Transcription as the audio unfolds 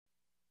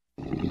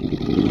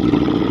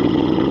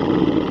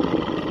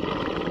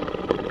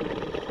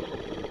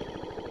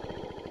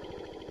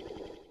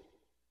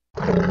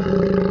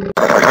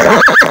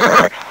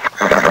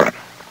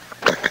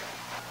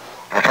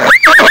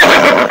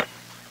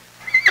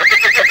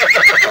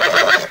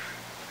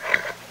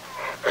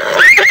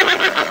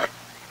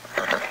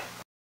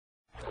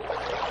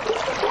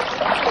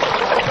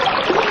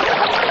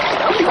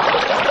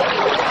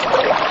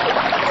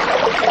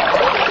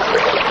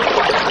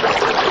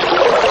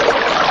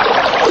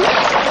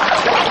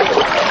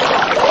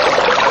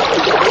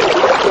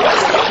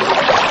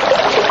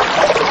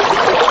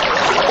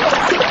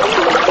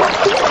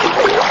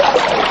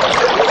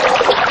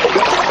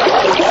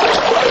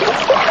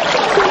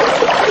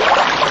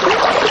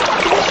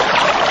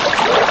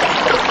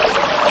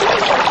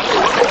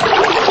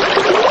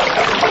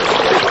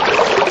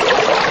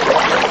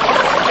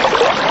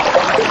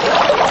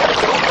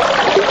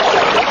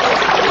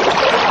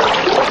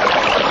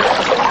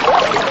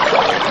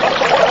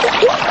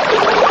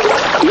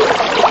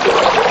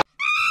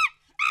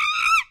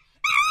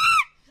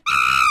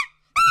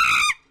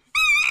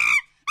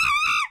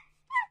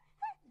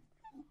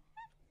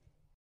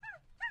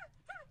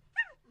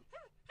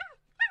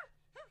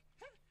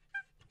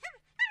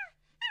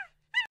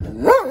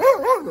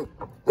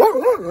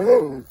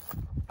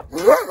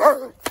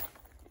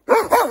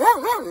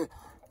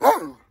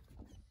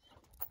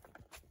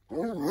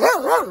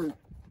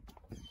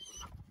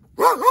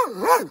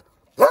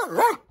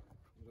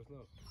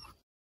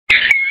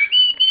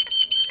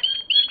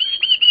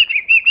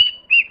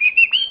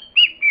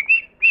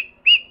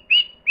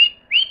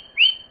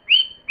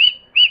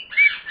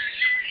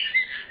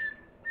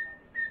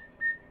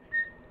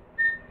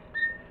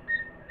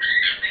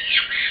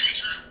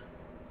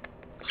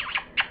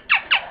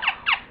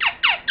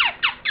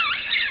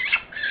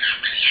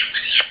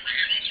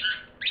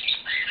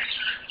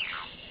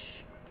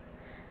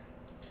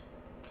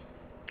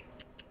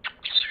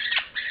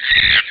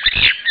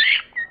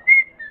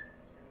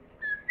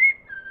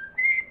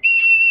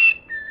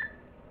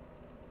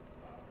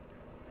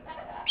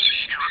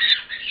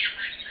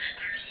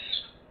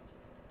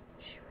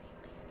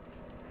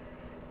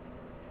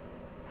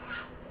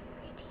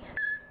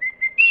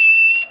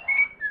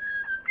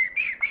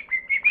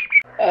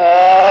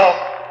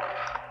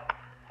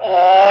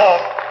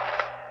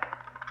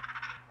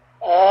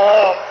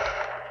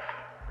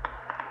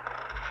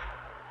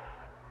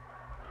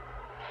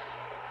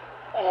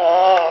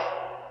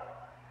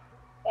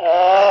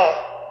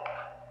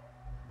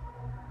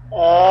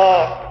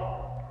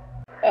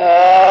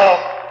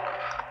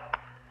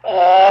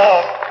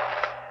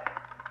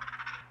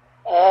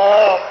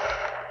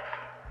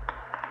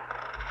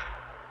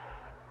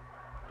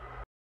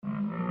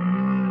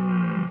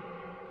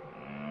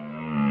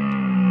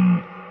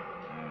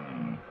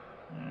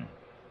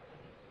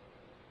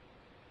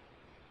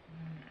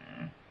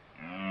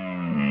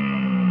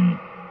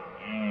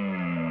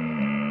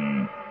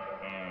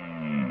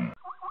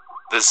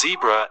The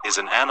zebra is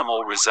an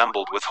animal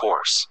resembled with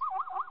horse.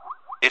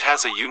 It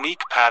has a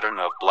unique pattern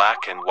of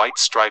black and white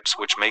stripes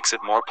which makes it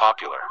more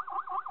popular.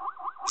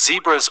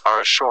 Zebras are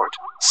a short,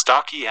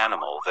 stocky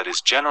animal that is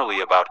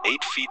generally about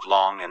 8 feet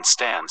long and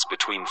stands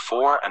between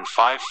 4 and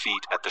 5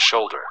 feet at the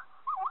shoulder.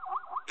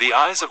 The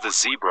eyes of the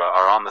zebra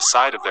are on the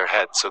side of their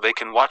head so they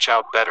can watch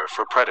out better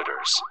for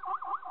predators.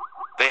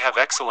 They have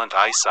excellent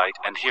eyesight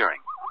and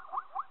hearing.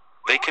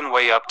 They can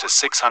weigh up to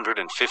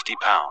 650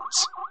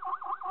 pounds.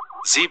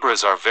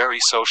 Zebras are very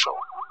social.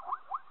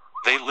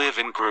 They live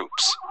in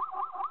groups.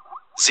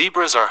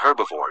 Zebras are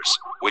herbivores,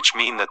 which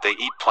mean that they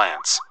eat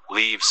plants,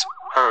 leaves,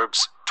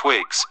 herbs,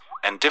 twigs,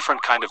 and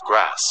different kind of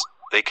grass.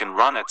 They can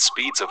run at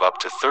speeds of up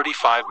to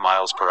 35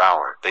 miles per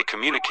hour. They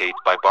communicate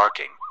by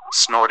barking,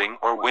 snorting,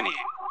 or whinnying.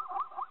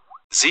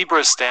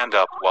 Zebras stand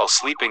up while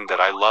sleeping. That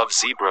I love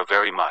zebra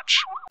very much.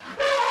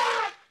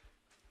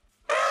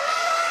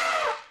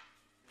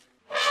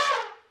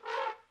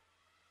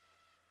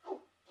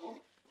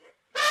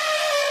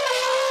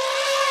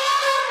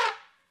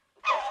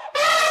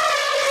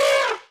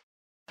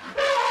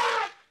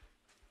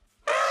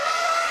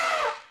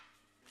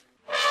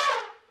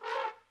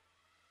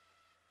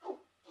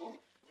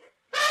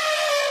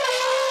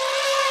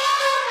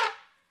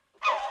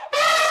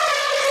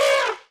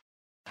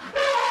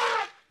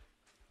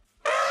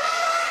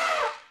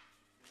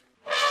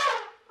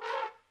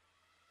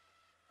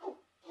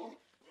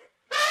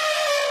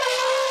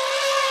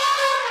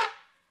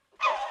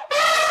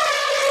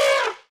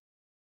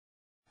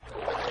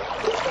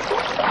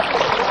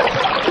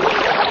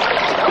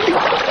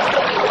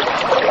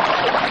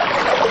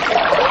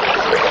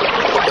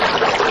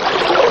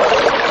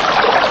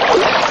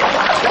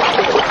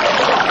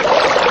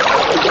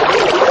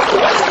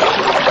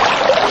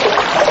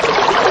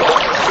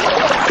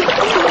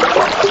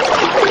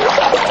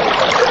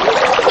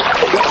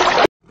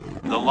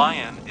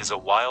 A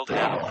wild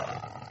animal.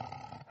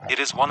 It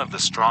is one of the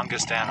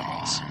strongest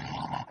animals.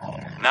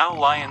 Now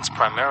lions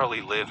primarily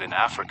live in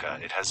Africa.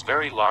 It has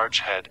very large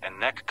head and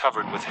neck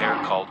covered with hair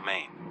called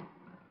mane.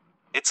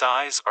 Its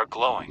eyes are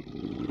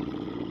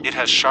glowing. It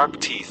has sharp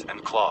teeth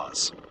and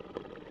claws.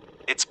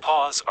 Its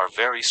paws are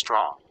very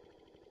strong.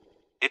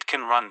 It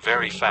can run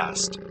very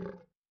fast.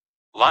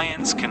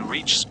 Lions can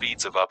reach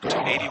speeds of up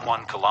to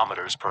 81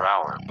 kilometers per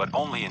hour, but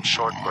only in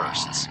short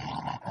bursts.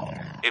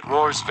 It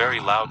roars very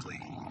loudly.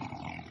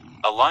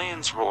 A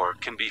lion's roar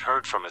can be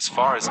heard from as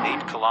far as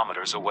 8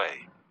 kilometers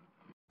away.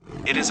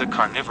 It is a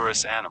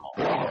carnivorous animal.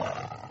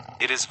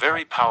 It is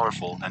very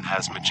powerful and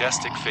has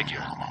majestic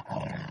figure.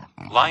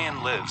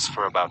 Lion lives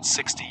for about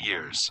 60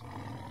 years.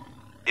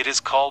 It is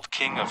called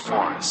king of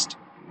forest.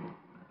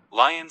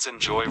 Lions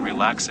enjoy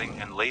relaxing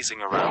and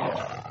lazing around.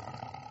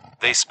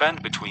 They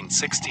spend between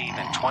 16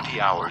 and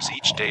 20 hours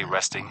each day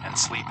resting and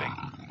sleeping.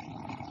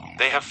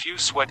 They have few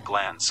sweat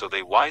glands, so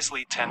they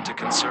wisely tend to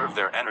conserve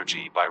their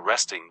energy by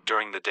resting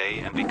during the day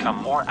and become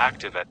more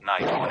active at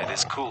night when it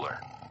is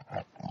cooler.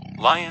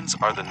 Lions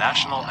are the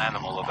national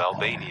animal of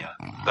Albania,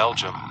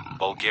 Belgium,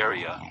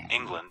 Bulgaria,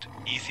 England,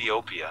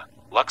 Ethiopia,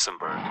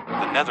 Luxembourg,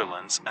 the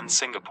Netherlands, and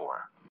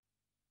Singapore.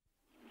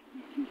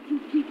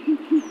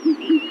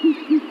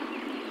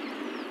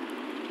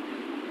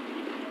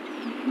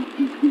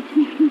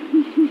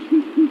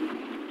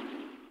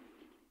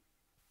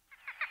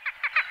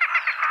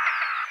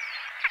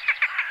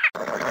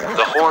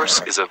 The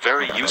horse is a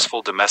very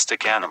useful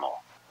domestic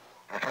animal.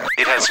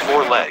 It has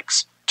 4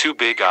 legs, 2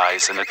 big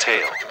eyes and a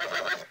tail.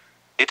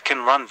 It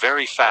can run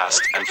very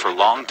fast and for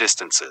long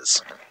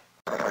distances.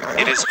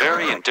 It is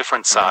very in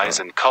different size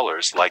and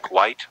colors like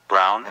white,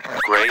 brown,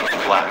 gray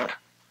and black.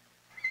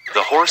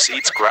 The horse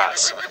eats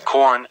grass,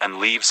 corn and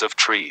leaves of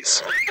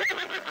trees.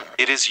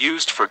 It is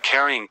used for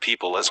carrying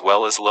people as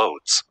well as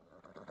loads.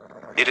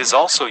 It is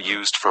also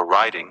used for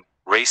riding,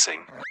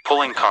 racing,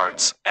 pulling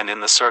carts, and in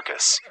the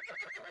circus.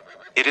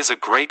 It is a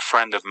great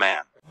friend of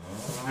man.